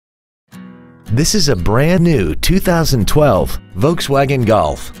This is a brand new 2012 Volkswagen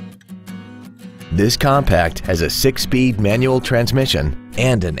Golf. This compact has a 6-speed manual transmission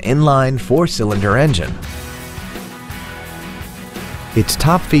and an inline 4-cylinder engine. Its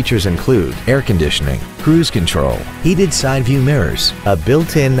top features include air conditioning, cruise control, heated side view mirrors, a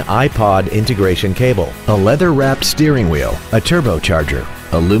built-in iPod integration cable, a leather-wrapped steering wheel, a turbocharger,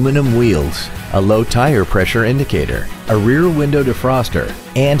 aluminum wheels, a low tire pressure indicator, a rear window defroster,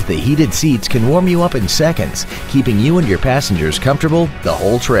 and the heated seats can warm you up in seconds, keeping you and your passengers comfortable the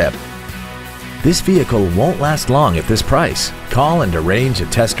whole trip. This vehicle won't last long at this price. Call and arrange a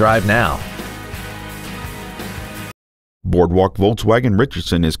test drive now. Boardwalk Volkswagen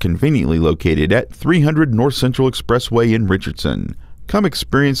Richardson is conveniently located at 300 North Central Expressway in Richardson. Come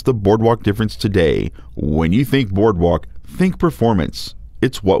experience the Boardwalk difference today. When you think Boardwalk, think performance.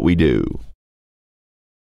 It's what we do.